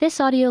This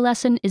audio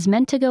lesson is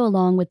meant to go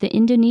along with the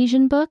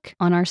Indonesian book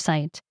on our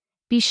site.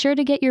 Be sure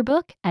to get your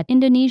book at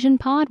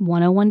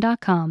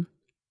indonesianpod101.com.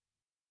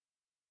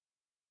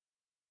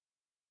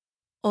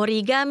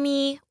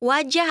 Origami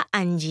wajah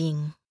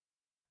anjing.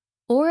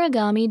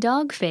 Origami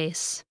dog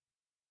face.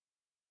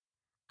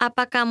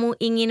 Apa kamu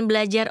ingin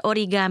belajar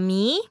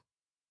origami?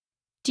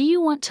 Do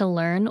you want to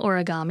learn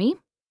origami?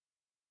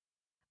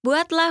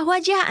 Buatlah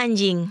wajah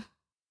anjing.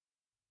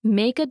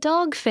 Make a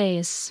dog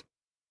face.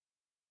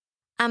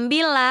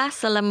 Ambillah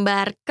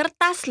selembar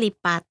kertas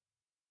lipat.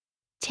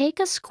 Take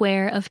a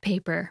square of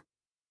paper.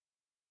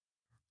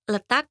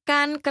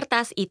 Letakkan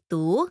kertas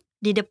itu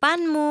di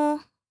depanmu.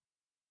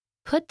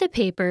 Put the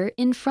paper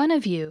in front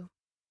of you.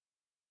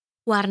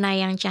 Warna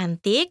yang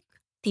cantik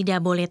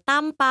tidak boleh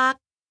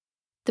tampak.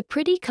 The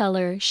pretty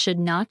color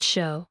should not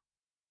show.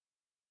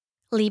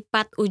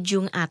 Lipat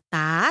ujung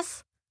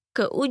atas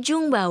ke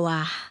ujung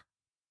bawah.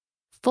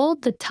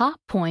 Fold the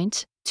top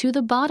point to the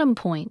bottom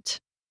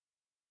point.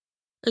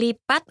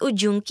 Lipat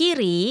ujung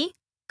kiri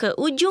ke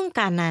ujung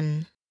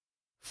kanan.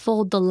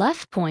 Fold the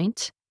left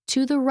point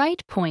to the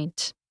right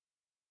point.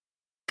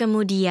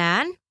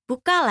 Kemudian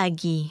buka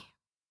lagi.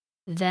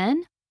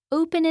 Then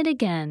open it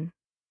again.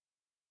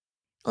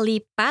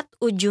 Lipat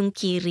ujung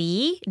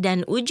kiri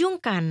dan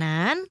ujung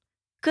kanan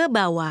ke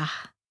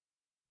bawah.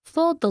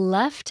 Fold the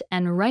left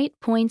and right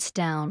points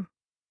down.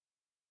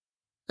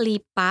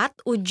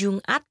 Lipat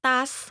ujung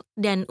atas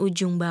dan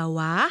ujung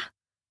bawah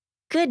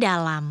ke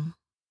dalam.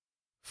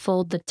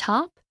 Fold the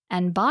top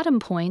and bottom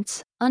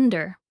points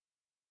under.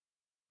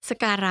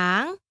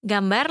 Sekarang,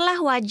 gambarlah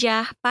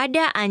wajah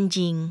pada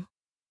anjing.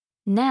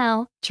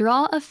 Now,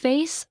 draw a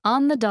face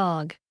on the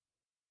dog.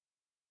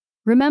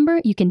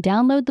 Remember, you can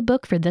download the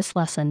book for this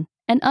lesson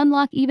and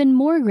unlock even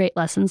more great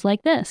lessons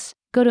like this.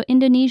 Go to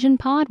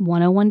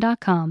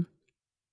indonesianpod101.com.